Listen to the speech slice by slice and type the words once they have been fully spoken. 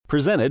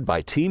Presented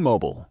by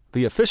T-Mobile,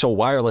 the official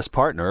wireless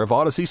partner of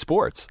Odyssey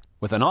Sports.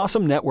 With an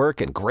awesome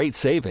network and great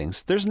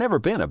savings, there's never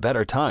been a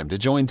better time to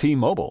join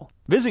T-Mobile.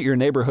 Visit your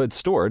neighborhood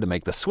store to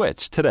make the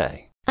switch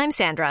today. I'm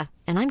Sandra,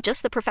 and I'm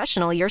just the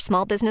professional your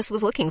small business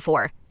was looking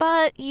for.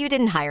 But you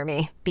didn't hire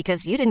me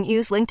because you didn't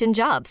use LinkedIn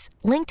Jobs.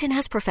 LinkedIn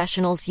has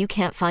professionals you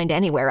can't find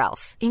anywhere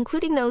else,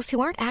 including those who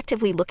aren't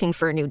actively looking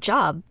for a new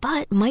job,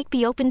 but might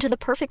be open to the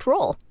perfect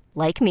role,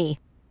 like me.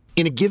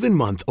 In a given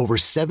month, over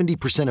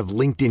 70% of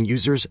LinkedIn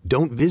users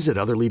don't visit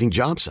other leading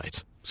job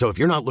sites. So if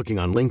you're not looking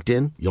on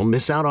LinkedIn, you'll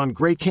miss out on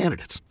great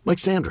candidates like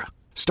Sandra.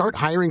 Start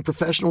hiring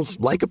professionals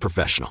like a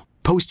professional.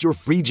 Post your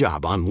free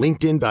job on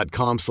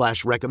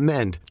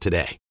linkedin.com/recommend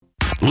today.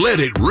 Let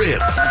it rip.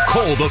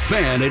 Call the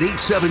Fan at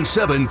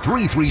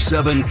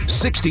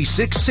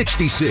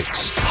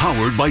 877-337-6666.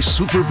 Powered by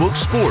Superbook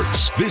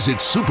Sports. Visit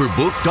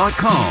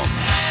superbook.com.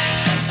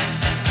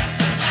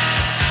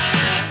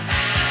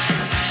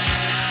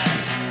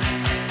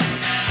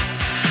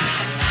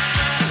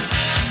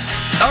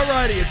 All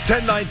righty, it's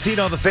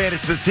 10:19 on the Fan.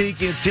 It's the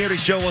Tiki and Tierney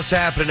Show. What's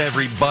happening,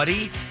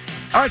 everybody?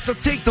 All right, so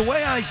Tiki, the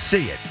way I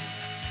see it,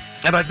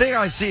 and I think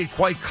I see it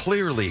quite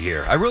clearly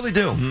here. I really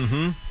do.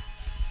 Mm-hmm.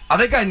 I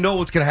think I know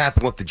what's going to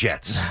happen with the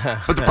Jets.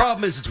 But the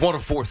problem is it's one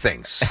of four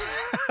things.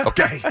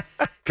 Okay?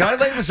 Can I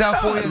lay this out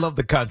for you? I love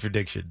the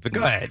contradiction, but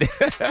go ahead.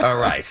 All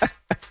right.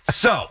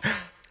 So,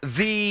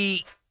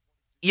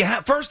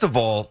 first of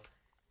all,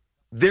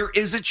 there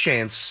is a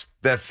chance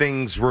that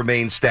things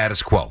remain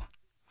status quo,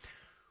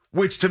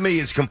 which to me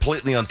is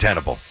completely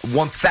untenable.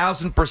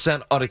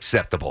 1,000%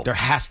 unacceptable. There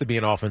has to be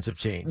an offensive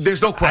change.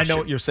 There's no question. I know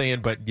what you're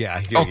saying, but yeah,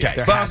 I hear okay.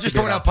 you. But I'm just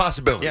throwing out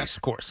possibilities. Yes,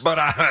 of course. But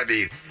I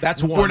mean,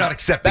 that's one. We're not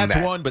accepting that.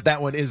 That's one, but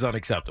that one is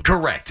unacceptable.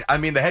 Correct. I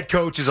mean, the head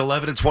coach is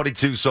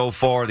 11-22 so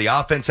far. The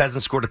offense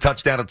hasn't scored a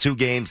touchdown in 2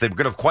 games. They're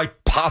going to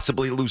quite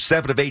possibly lose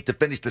 7 of 8 to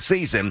finish the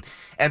season,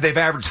 and they've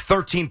averaged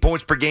 13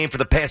 points per game for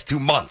the past 2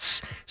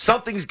 months.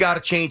 Something's got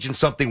to change, and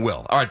something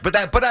will. All right, but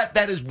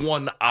that is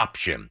one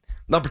option.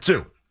 Number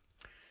 2.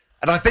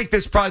 And I think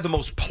this is probably the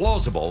most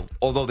plausible,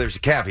 although there's a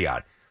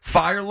caveat.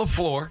 Fire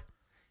LaFleur,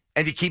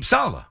 and you keep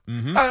Saleh.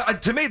 Mm-hmm.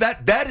 To me,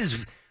 that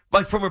is,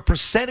 like, from a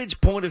percentage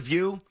point of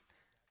view,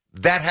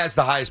 that has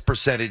the highest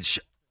percentage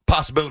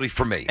possibility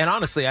for me. And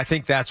honestly, I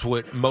think that's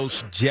what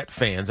most Jet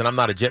fans, and I'm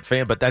not a Jet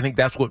fan, but I think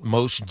that's what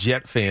most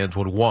Jet fans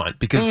would want.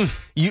 Because,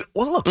 you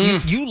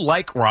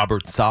like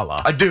Robert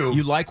Saleh. I do.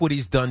 You like what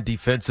he's done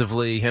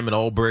defensively. Him and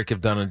Ulbrich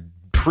have done a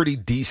pretty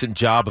decent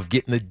job of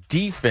getting the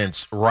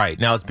defense right.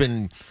 Now, it's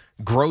been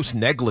gross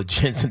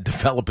negligence in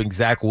developing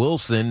Zach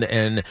Wilson,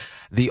 and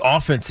the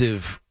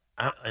offensive,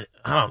 I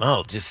don't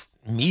know, just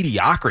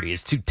mediocrity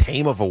is too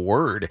tame of a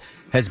word,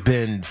 has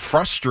been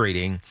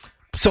frustrating.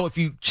 So if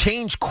you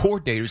change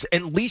coordinators,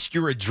 at least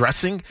you're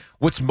addressing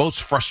what's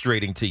most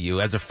frustrating to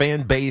you as a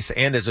fan base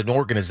and as an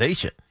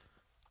organization.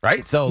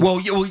 Right? So,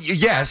 well,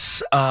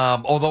 yes,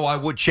 although I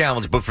would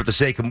challenge, but for the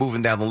sake of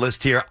moving down the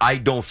list here, I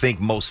don't think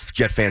most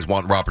Jet fans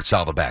want Robert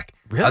Saleh back.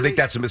 Really? I think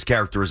that's a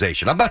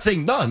mischaracterization. I'm not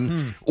saying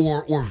none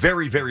or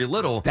very, very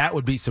little. That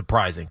would be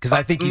surprising because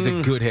I think he's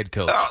a good head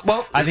coach.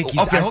 I think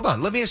he's... Okay, hold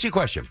on. Let me ask you a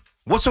question.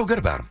 What's so good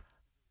about him?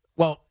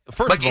 Well,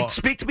 first of all...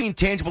 Speak to me in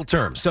tangible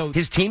terms. So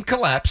his team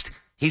collapsed.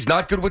 He's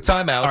not good with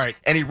timeouts,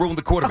 and he ruined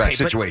the quarterback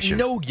situation.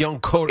 But no young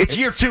coach. It's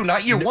year 2,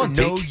 not year 1.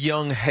 No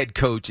young head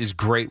coach is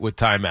great with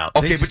timeouts.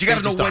 Okay, but you got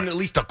to know when at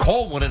least to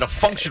call one in a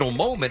functional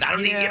moment.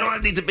 You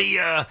don't need to be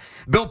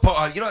Bill,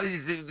 one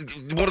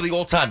of the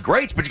all-time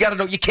greats, but you got to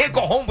know you can't go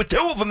home with 2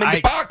 of them in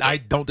your pocket. I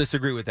don't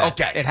disagree with that.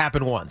 Okay, it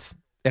happened once.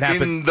 It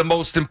happened in the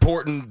most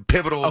important,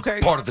 pivotal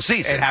part of the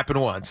season. It happened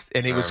once,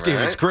 and it was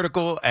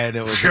critical, and it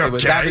was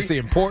obviously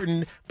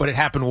important, but it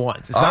happened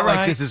once. It's not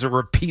like this is a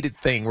repeated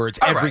thing where it's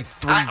every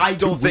 3 I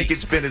don't think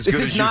it's been as good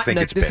as you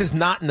think it's been. This is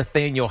not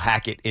Nathaniel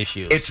Hackett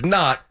issue. It's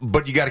not,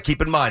 but you got to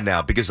keep in mind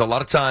now, because a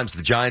lot of times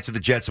the Giants and the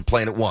Jets are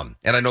playing at 1.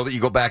 And I know that you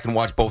go back and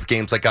watch both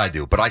games like I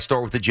do, but I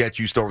start with the Jets,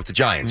 you start with the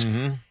Giants.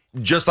 Mm-hmm.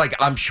 Just like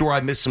I'm sure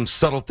I missed some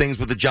subtle things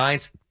with the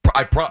Giants.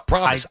 I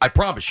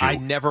promise you. I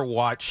never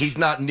watched. He's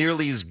not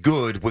nearly as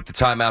good with the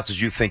timeouts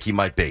as you think he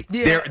might be.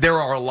 Yeah. There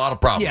are a lot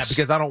of problems. Yeah,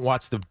 because I don't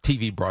watch the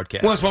TV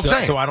broadcast. Well, that's what I'm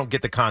saying. So I don't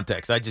get the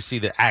context. I just see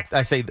the act.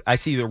 I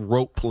see the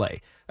rope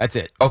play. That's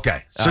it.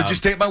 Okay. So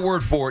just take my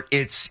word for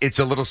it. It's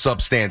a little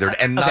substandard,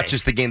 and not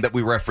just the game that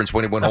we referenced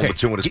when he went home with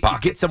 2 in his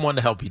pocket. Get someone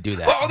to help you do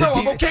that. Oh, no,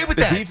 I'm okay with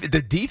that.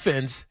 The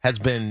defense has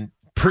been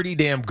pretty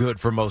damn good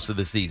for most of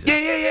the season.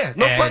 Yeah.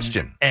 No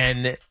question.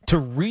 And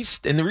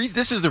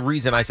this is the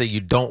reason I say you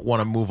don't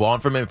want to move on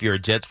from him if you're a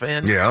Jets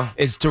fan. Yeah.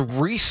 Is to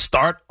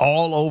restart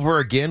all over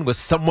again with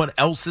someone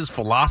else's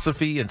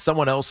philosophy and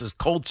someone else's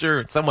culture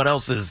and someone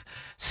else's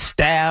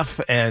staff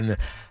and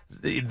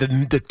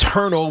the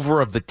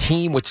turnover of the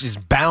team, which is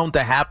bound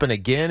to happen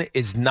again,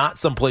 is not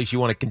someplace you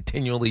want to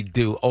continually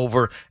do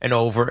over and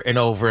over and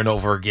over and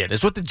over again.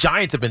 It's what the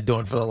Giants have been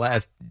doing for the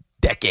last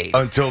decade.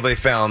 Until they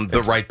found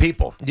the right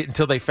people.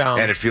 Until they found...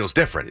 And it feels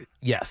different.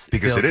 Yes.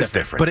 Because it is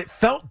different. But it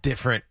felt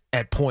different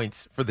at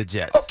points for the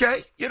Jets.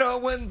 Okay,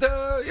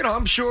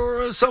 I'm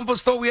sure some of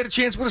us thought we had a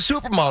chance with a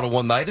supermodel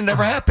one night. It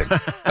never happened.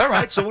 All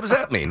right, so what does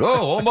that mean?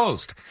 Oh,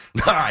 almost.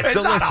 All right,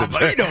 so listen.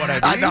 You know what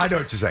I mean. I know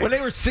what you're saying. When they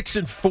were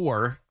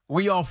 6-4,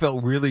 we all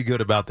felt really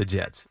good about the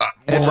Jets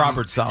and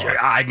Robert Saleh. Yeah,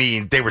 I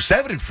mean, they were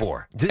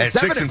 7-4 and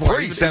 6-3,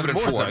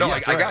 7-4. So. No,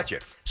 Yes, I got you.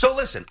 So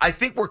listen, I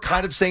think we're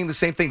kind of saying the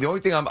same thing. The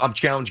only thing I'm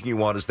challenging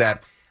you on is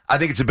that I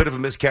think it's a bit of a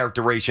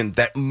mischaracterization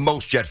that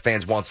most Jet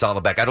fans want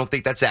Saleh back. I don't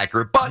think that's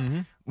accurate, but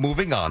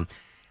moving on.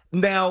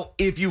 Now,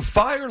 if you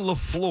fire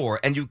LaFleur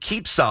and you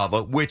keep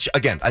Saleh, which,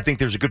 again, I think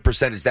there's a good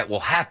percentage that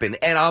will happen,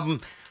 and I'm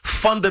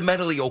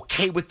fundamentally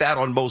okay with that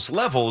on most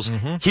levels,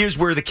 here's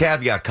where the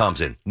caveat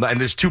comes in.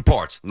 And there's two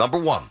parts. Number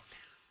one,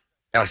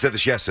 and I said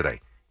this yesterday,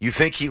 you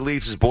think he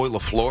leaves his boy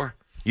LaFleur?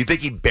 You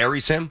think he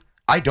buries him?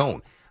 I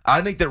don't.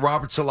 I think that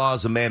Robert Saleh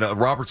is a man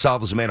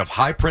of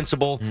high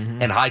principle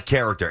and high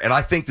character. And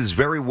I think this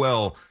very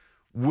well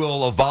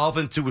will evolve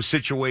into a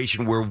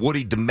situation where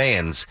Woody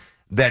demands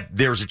that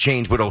there's a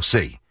change with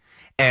OC.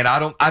 And I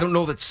don't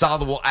know that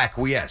Saleh will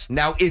acquiesce.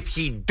 Now, if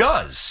he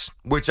does,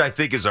 which I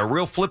think is a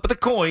real flip of the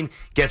coin,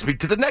 gets me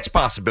to the next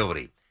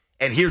possibility.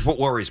 And here's what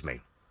worries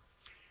me.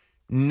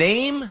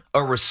 Name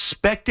a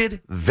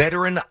respected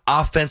veteran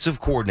offensive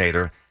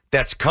coordinator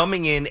that's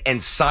coming in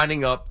and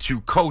signing up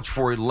to coach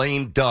for a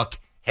lame duck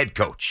head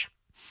coach.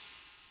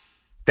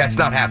 That's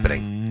not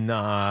happening.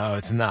 No,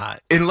 it's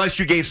not. Unless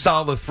you gave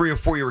Saleh a 3 or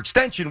 4 year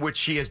extension, which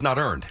he has not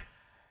earned.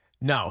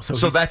 No.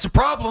 So that's a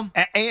problem.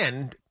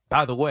 And,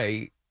 by the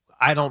way,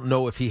 I don't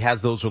know if he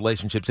has those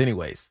relationships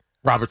anyways,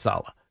 Robert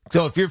Saleh.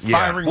 So if you're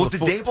firing... Well,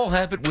 did Daboll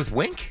have it with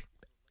Wink?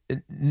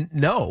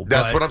 No.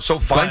 That's what I'm... So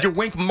find your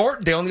Wink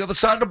Martindale on the other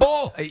side of the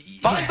ball.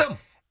 Find them.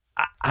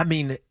 I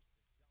mean,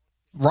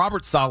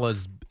 Robert Saleh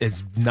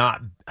is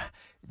not...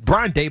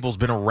 Brian Daboll's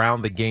been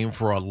around the game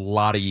for a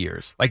lot of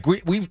years. Like,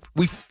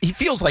 he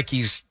feels like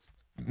he's,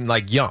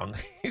 like, young.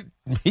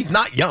 He's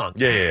not young.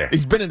 Yeah.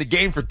 He's been in the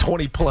game for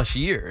 20-plus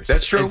years.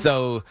 That's true. And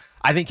so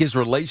I think his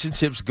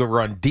relationships go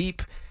run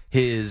deep.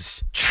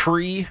 His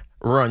tree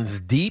runs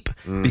deep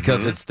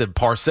because it's the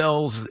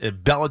Parcells,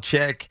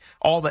 Belichick,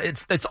 all that.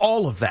 It's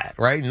all of that,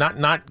 right?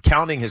 Not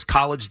counting his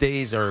college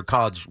days or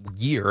college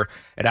year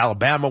at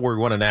Alabama where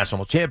he won a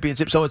national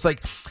championship. So it's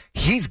like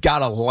he's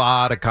got a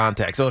lot of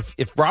contacts. So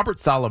if Robert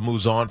Saleh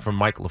moves on from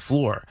Mike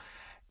LaFleur,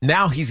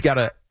 now he's got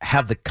to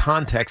have the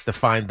context to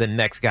find the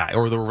next guy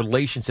or the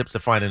relationships to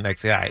find the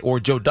next guy or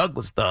Joe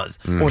Douglas does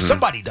or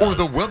somebody does. Or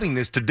the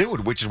willingness to do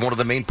it, which is one of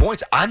the main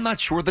points. I'm not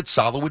sure that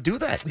Saleh would do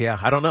that. Yeah,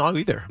 I don't know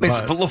either. But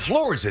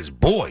LaFleur is his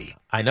boy.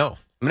 I know.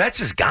 I mean, that's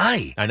his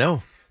guy. I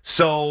know.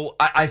 So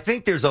I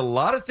think there's a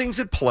lot of things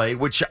at play,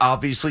 which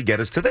obviously get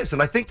us to this.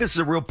 And I think this is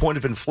a real point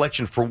of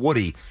inflection for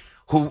Woody,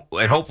 who,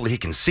 and hopefully he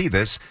can see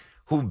this,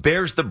 who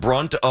bears the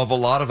brunt of a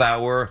lot of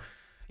our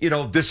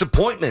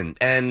disappointment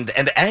and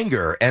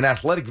anger and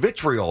athletic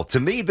vitriol. To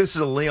me, this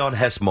is a Leon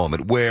Hess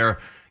moment where,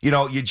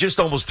 you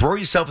just almost throw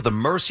yourself at the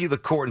mercy of the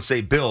court and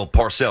say, Bill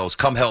Parcells,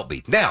 come help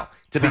me. Now,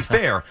 to be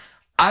fair,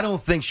 I don't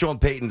think Sean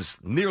Payton's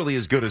nearly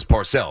as good as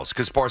Parcells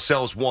because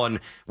Parcells won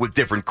with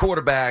different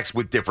quarterbacks,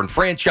 with different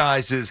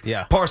franchises.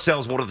 Yeah.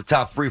 Parcells one of the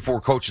top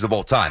 3-4 coaches of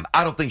all time.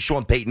 I don't think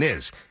Sean Payton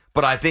is,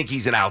 but I think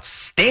he's an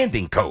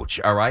outstanding coach,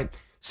 all right?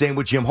 Same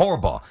with Jim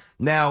Harbaugh.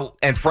 Now,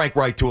 and Frank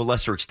Reich to a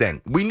lesser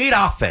extent. We need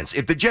offense.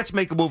 If the Jets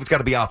make a move, it's got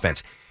to be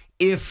offense.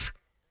 If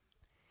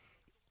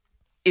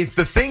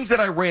the things that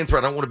I ran through,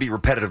 I don't want to be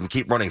repetitive and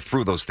keep running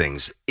through those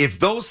things. If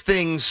those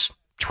things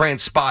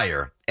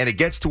transpire and it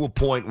gets to a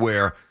point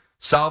where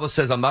Saleh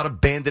says, I'm not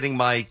abandoning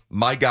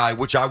my guy,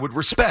 which I would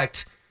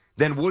respect,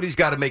 then Woody's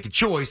got to make a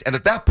choice. And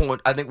at that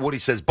point, I think Woody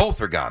says both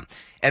are gone.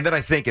 And then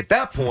I think at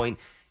that point,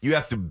 you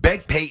have to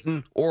beg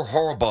Payton or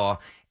Harbaugh.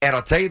 And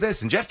I'll tell you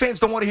this, and Jet fans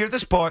don't want to hear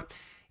this part,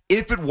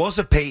 if it was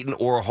a Payton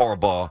or a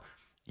Harbaugh,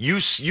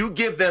 you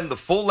give them the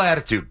full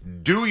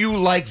latitude. Do you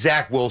like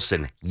Zach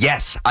Wilson?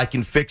 Yes, I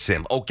can fix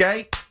him.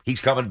 Okay?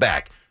 He's coming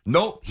back.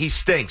 Nope, he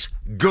stinks.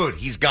 Good,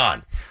 he's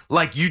gone.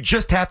 Like, you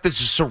just have to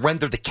just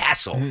surrender the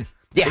castle.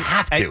 You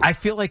have to. I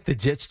feel like the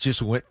Jets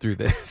just went through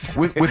this.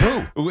 With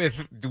who?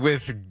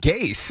 With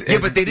Gase. Yeah,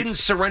 but they didn't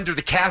surrender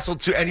the castle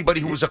to anybody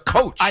who was a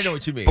coach. I know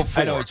what you mean.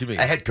 Before, I know what you mean.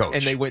 A head coach.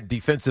 And they went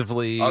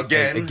defensively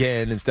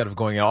again instead of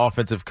going an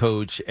offensive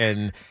coach.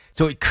 And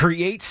so it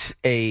creates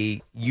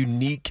a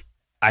unique,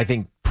 I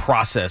think,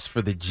 process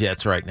for the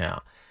Jets right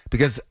now.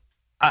 Because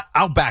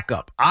I'll back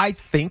up. I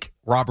think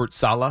Robert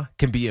Saleh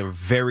can be a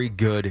very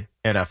good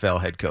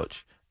NFL head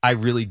coach. I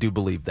really do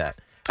believe that.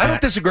 I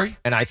don't disagree.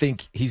 And I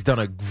think he's done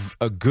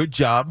a good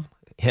job,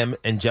 him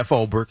and Jeff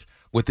Ulbrich,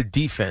 with the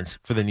defense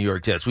for the New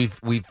York Jets.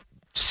 We've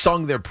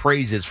sung their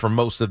praises for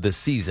most of the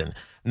season.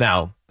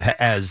 Now,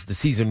 as the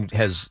season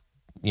has,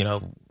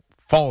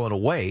 fallen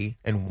away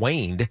and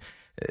waned,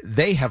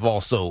 they have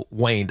also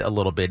waned a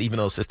little bit, even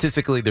though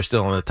statistically they're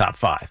still in the top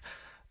 5.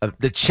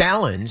 The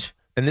challenge,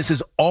 and this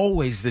is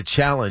always the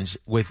challenge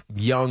with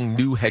young,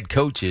 new head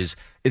coaches,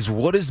 is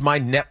what is my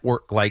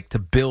network like to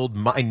build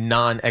my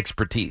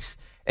non-expertise?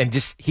 And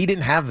he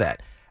didn't have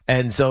that.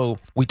 And so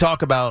we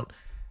talk about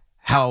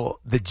how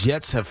the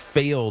Jets have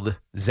failed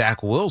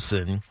Zach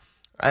Wilson.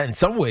 In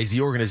some ways,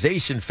 the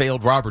organization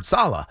failed Robert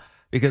Saleh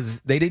because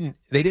they didn't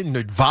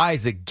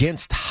advise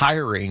against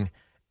hiring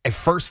a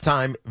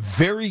first-time,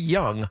 very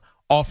young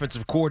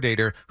offensive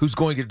coordinator who's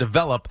going to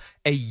develop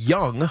a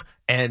young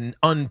and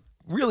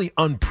really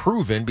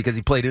unproven, because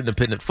he played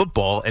independent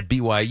football at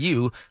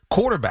BYU,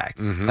 quarterback.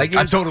 Mm-hmm. I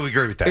totally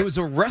agree with that. It was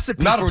a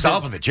recipe. Not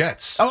absolving the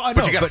Jets. Oh, I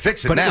know, but you got to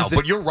fix it now.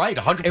 But you're right,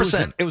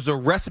 100%. It was a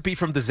recipe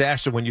from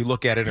disaster when you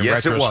look at it in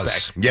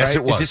retrospect. Yes,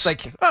 it was. It's just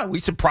like, we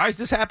surprised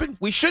this happened?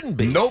 We shouldn't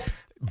be. Nope.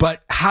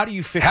 But how do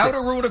you fix it? How to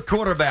ruin a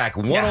quarterback,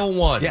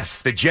 101.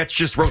 Yes. The Jets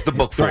just wrote the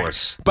book for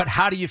us. But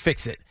how do you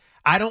fix it?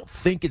 I don't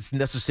think it's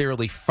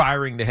necessarily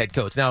firing the head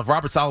coach. Now, if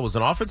Robert Saleh was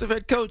an offensive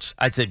head coach,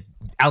 I'd say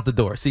out the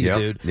door. See you,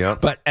 dude. Yep.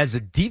 But as a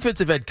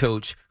defensive head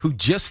coach who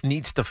just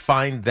needs to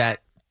find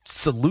that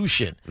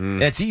solution,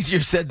 that's easier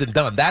said than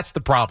done. That's the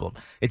problem.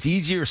 It's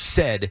easier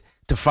said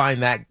to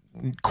find that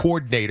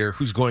coordinator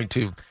who's going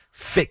to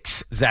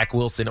fix Zach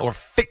Wilson or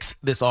fix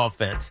this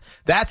offense.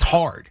 That's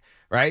hard,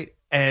 right?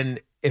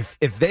 And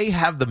if they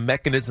have the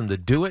mechanism to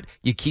do it,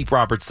 you keep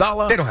Robert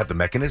Saleh. They don't have the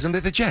mechanism.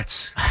 They're the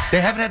Jets. They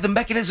haven't had the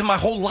mechanism my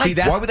whole life.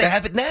 Why would they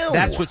have it now?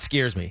 That's what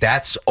scares me.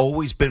 That's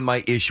always been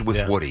my issue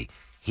with Woody.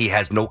 He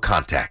has no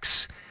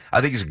contacts. I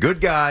think he's a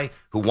good guy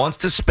who wants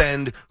to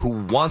spend,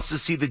 who wants to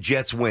see the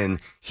Jets win.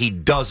 He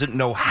doesn't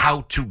know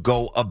how to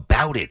go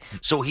about it.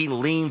 So he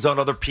leans on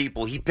other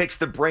people. He picks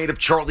the brain of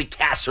Charlie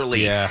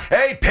Casserly. Yeah.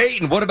 Hey,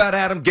 Peyton, what about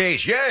Adam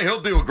Gase? Yeah,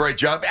 he'll do a great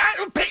job.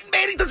 Peyton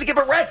Manning doesn't give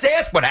a rat's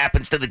ass what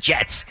happens to the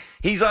Jets.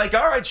 He's like,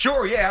 all right,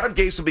 sure, yeah, Adam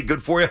Gase will be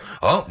good for you.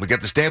 Oh, we got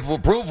the stamp of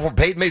approval from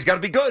Peyton May's got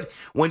to be good.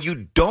 When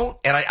you don't,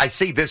 and I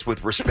say this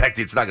with respect,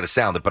 it's not going to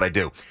sound it, but I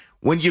do.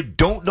 When you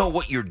don't know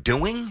what you're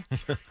doing...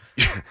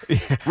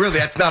 Really,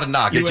 that's not a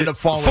knock. You end up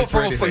falling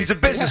for anything. He's a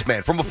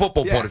businessman from a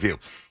football point of view.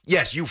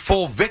 Yes, you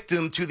fall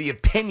victim to the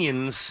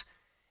opinions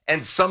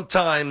and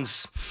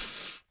sometimes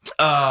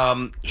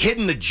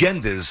hidden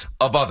agendas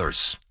of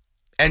others.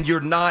 And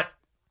you're not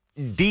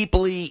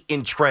deeply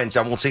entrenched,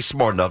 I won't say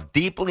smart enough,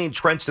 deeply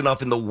entrenched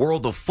enough in the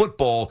world of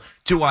football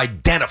to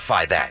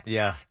identify that.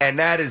 Yeah. And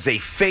that is a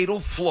fatal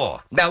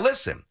flaw. Now,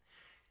 listen,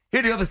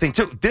 here's the other thing,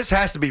 too. This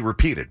has to be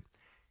repeated.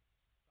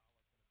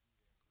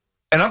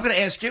 And I'm going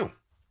to ask you.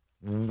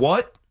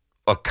 What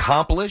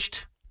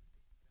accomplished,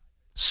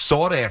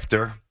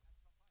 sought-after,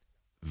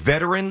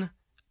 veteran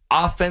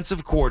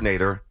offensive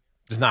coordinator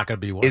There's not going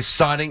to be one. Is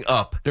signing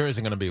up. There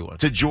isn't going to be one.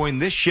 To join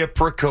this ship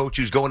for a coach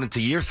who's going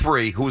into year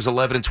 3, who is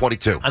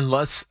 11-22.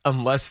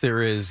 Unless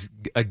there is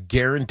a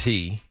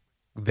guarantee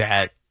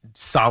that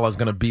Saleh's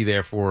going to be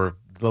there for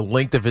the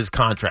length of his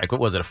contract. What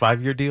was it, a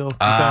 5-year deal?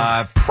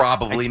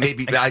 Probably.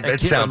 Maybe.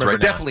 It sounds right. Now.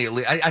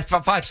 Definitely.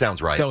 5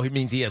 sounds right. So it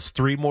means he has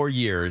 3 more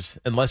years.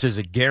 Unless there's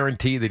a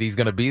guarantee that he's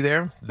going to be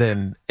there,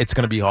 then it's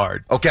going to be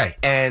hard. Okay.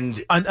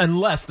 And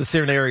unless the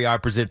scenario I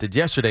presented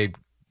yesterday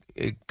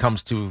it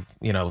comes to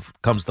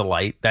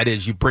light. That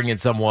is, you bring in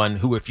someone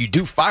who, if you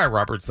do fire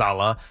Robert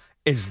Saleh,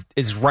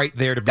 is right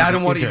there to be. I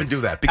don't want to even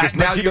do that because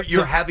now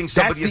you're having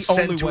somebody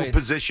ascend to a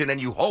position and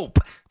you hope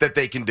that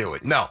they can do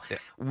it. No. Yeah.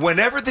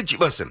 Whenever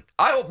listen,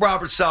 I hope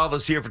Robert Saleh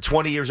is here for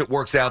 20 years. It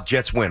works out.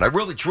 Jets win. I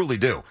really, truly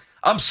do.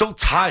 I'm so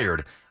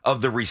tired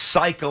of the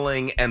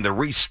recycling and the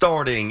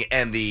restarting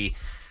and the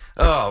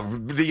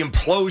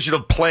implosion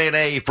of Plan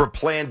A for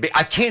Plan B.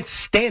 I can't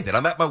stand it.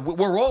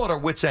 We're all at our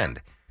wits'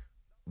 end.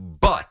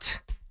 But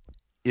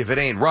if it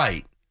ain't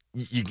right,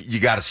 you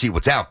got to see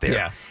what's out there.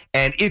 Yeah.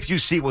 And if you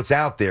see what's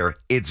out there,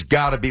 it's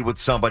got to be with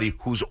somebody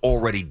who's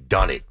already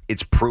done it.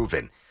 It's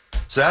proven.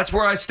 So that's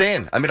where I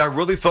stand. I mean, I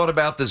really thought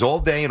about this all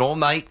day and all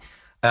night.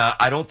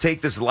 I don't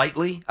take this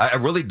lightly. I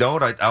really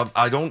don't.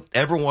 I don't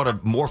ever want to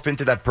morph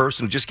into that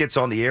person who just gets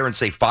on the air and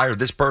say, fire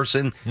this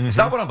person. Mm-hmm. It's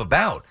not what I'm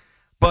about.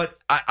 But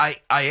I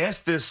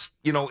asked this,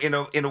 in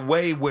a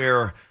way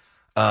where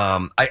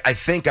I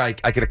think I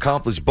could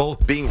accomplish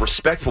both being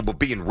respectful but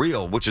being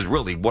real, which is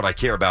really what I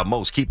care about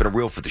most, keeping it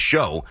real for the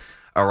show.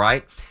 All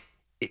right?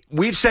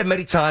 We've said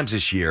many times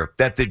this year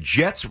that the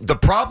Jets, the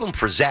problem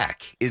for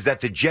Zach is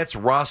that the Jets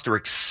roster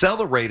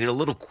accelerated a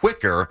little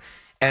quicker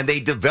and they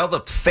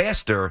developed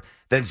faster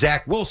than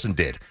Zach Wilson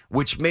did,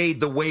 which made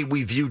the way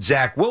we viewed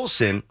Zach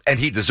Wilson, and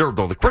he deserved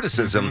all the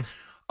criticism,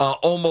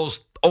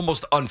 almost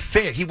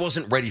unfair. He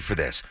wasn't ready for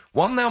this.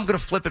 Well, now I'm going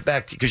to flip it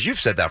back to you because you've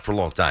said that for a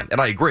long time,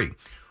 and I agree.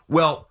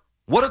 Well,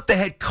 what if the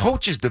head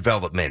coach's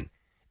development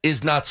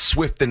is not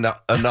swift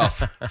enough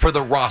for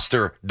the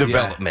roster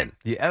development?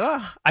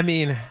 Yeah. I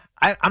mean,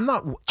 I'm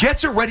not.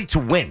 Jets are ready to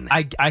win.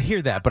 I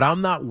hear that, but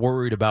I'm not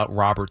worried about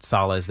Robert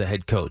Saleh as the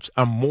head coach.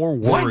 I'm more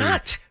worried. Why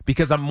not?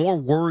 Because I'm more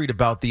worried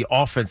about the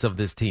offense of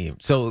this team.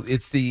 So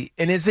is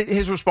it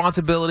his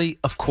responsibility?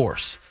 Of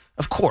course.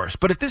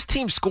 But if this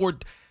team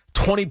scored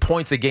 20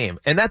 points a game,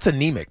 and that's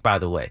anemic, by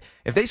the way.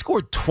 If they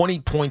scored 20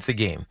 points a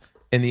game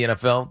in the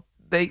NFL,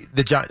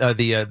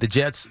 the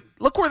Jets,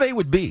 look where they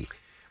would be.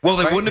 Well,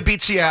 they wouldn't have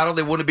beat Seattle.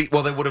 They would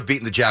have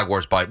beaten the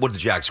Jaguars by, what did the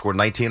Jags score,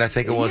 19, I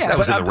think it was? Yeah, that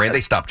was in the rain.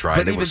 They stopped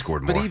trying. They would have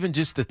scored more. But even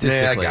just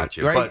statistically, I got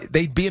you. Right?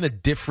 They'd be in a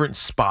different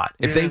spot.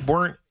 If they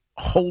weren't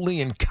wholly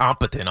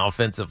incompetent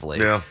offensively,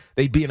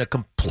 they'd be in a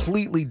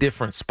completely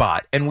different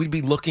spot, and we'd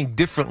be looking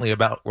differently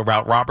about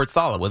Robert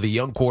Saleh with a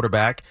young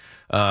quarterback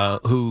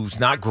who's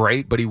not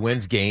great, but he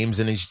wins games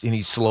and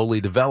he's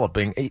slowly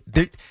developing.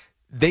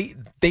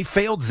 They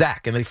failed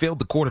Zach, and they failed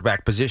the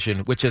quarterback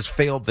position, which has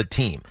failed the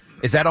team.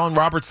 Is that on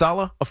Robert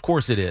Saleh? Of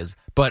course it is,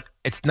 but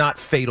it's not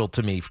fatal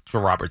to me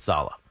for Robert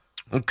Saleh.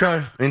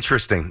 Okay,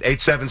 interesting.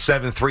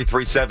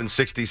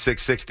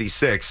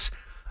 877-337-6666.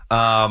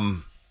 I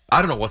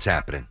don't know what's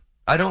happening.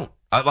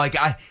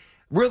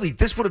 Really,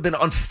 this would have been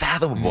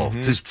unfathomable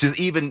to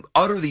even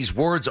utter these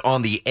words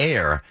on the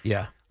air.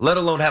 Yeah. Let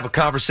alone have a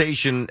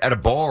conversation at a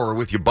bar or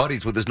with your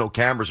buddies where there's no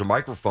cameras or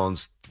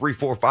microphones 3,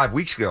 4, 5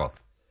 weeks ago.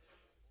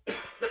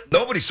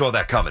 Nobody saw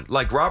that coming.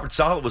 Like, Robert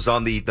Saleh was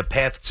on the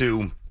path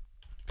to,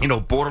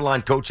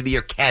 borderline coach of the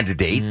year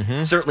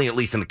candidate. Certainly, at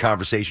least in the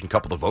conversation, a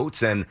couple of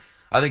votes. And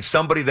I think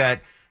somebody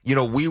that,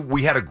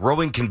 we had a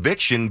growing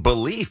conviction,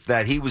 belief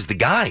that he was the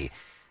guy.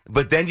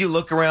 But then you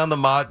look around the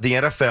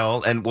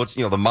NFL and what's,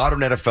 the modern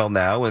NFL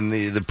now and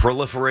the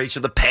proliferation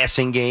of the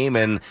passing game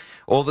and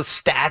all the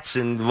stats,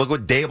 and look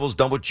what Dable's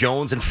done with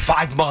Jones in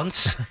 5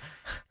 months.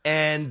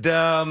 And,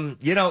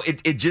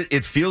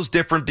 it feels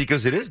different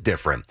because it is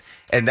different.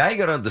 And now you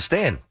got to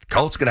understand,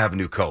 Colts going to have a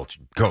new coach.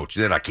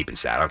 They're not keeping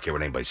Saturday. I don't care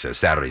what anybody says.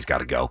 Saturday's got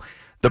to go.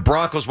 The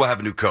Broncos will have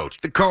a new coach.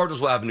 The Cardinals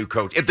will have a new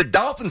coach. If the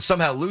Dolphins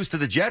somehow lose to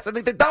the Jets, I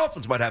think the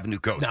Dolphins might have a new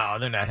coach. No,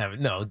 they're not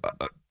having. No.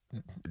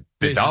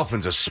 The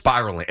Dolphins are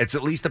spiraling. It's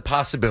at least a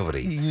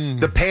possibility.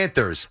 The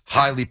Panthers,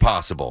 highly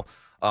possible,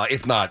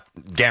 if not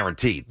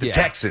guaranteed. The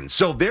Texans.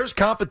 So there's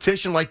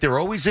competition like there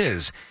always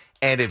is.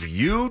 And if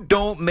you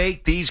don't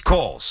make these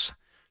calls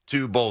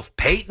to both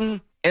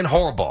Peyton and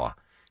Harbaugh,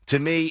 to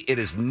me, it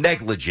is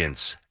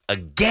negligence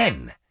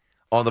again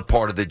on the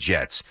part of the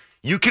Jets.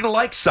 You can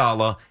like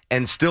Saleh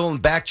and still in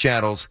back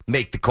channels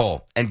make the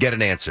call and get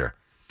an answer.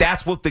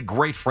 That's what the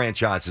great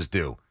franchises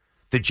do.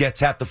 The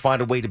Jets have to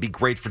find a way to be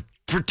great for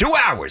 2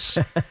 hours.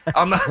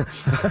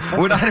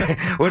 We're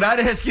not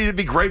asking you to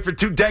be great for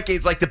 2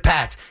 decades like the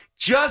Pats.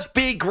 Just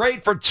be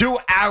great for 2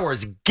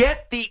 hours.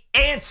 Get the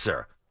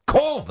answer.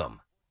 Call them.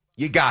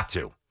 You got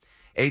to.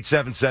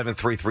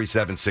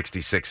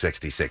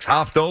 877-337-6666.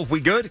 Hoff-Dove, we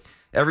good?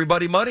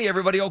 Everybody money?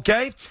 Everybody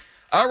okay?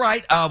 All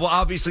right. We'll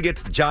obviously get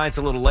to the Giants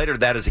a little later.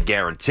 That is a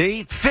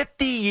guarantee.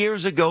 50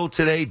 years ago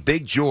today,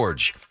 Big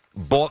George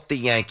bought the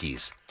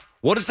Yankees.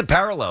 What is the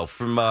parallel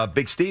from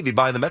Big Stevie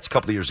buying the Mets a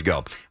couple of years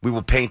ago? We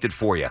will paint it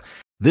for you.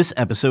 This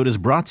episode is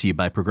brought to you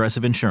by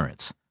Progressive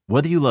Insurance.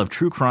 Whether you love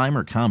true crime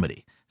or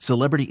comedy,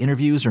 celebrity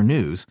interviews or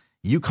news,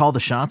 you call the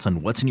shots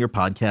on what's in your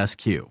podcast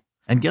queue.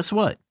 And guess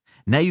what?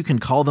 Now you can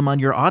call them on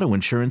your auto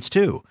insurance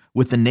too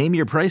with the Name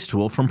Your Price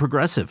tool from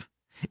Progressive.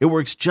 It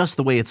works just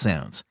the way it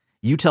sounds.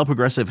 You tell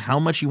Progressive how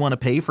much you want to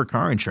pay for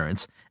car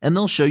insurance, and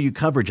they'll show you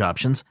coverage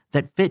options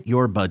that fit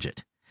your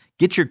budget.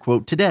 Get your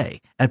quote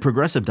today at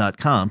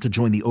Progressive.com to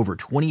join the over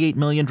 28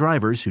 million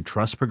drivers who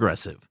trust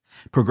Progressive.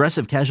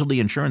 Progressive Casualty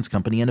Insurance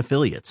Company and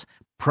Affiliates.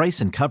 Price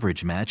and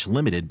coverage match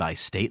limited by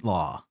state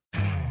law.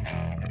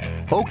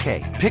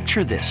 Okay,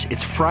 picture this.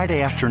 It's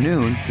Friday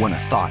afternoon when a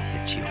thought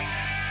hits you.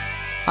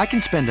 I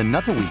can spend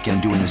another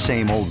weekend doing the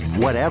same old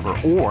whatever,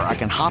 or I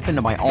can hop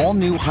into my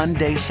all-new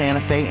Hyundai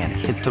Santa Fe and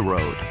hit the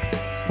road.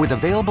 With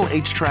available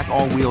H-Track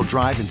all-wheel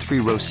drive and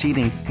 3-row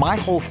seating, my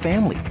whole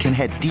family can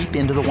head deep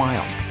into the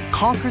wild.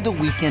 Conquer the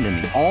weekend in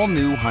the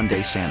all-new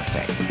Hyundai Santa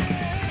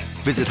Fe.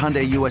 Visit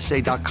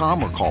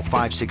HyundaiUSA.com or call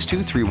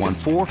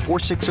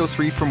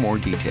 562-314-4603 for more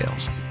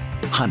details.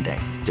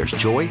 Hyundai, there's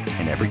joy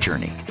in every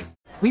journey.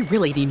 We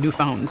really need new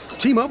phones.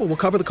 T-Mobile will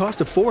cover the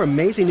cost of 4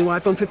 amazing new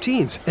iPhone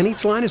 15s, and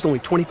each line is only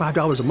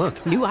 $25 a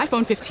month. New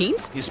iPhone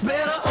 15s? It's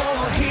better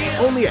over here.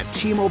 Only at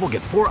T-Mobile,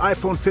 get 4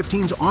 iPhone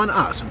 15s on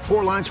us and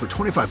 4 lines for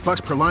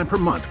 $25 per line per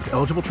month with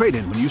eligible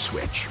trade-in when you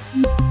switch.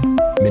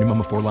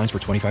 Minimum of 4 lines for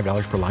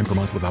 $25 per line per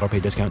month with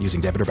autopay discount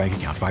using debit or bank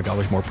account.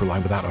 $5 more per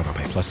line without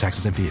autopay, plus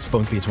taxes and fees.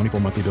 Phone fee at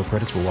 24 monthly bill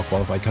credits for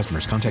well-qualified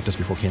customers. Contact us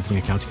before canceling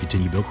account to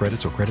continue bill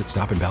credits or credit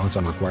stop and balance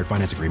on required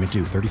finance agreement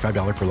due.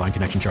 $35 per line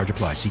connection charge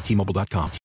applies. See T-Mobile.com.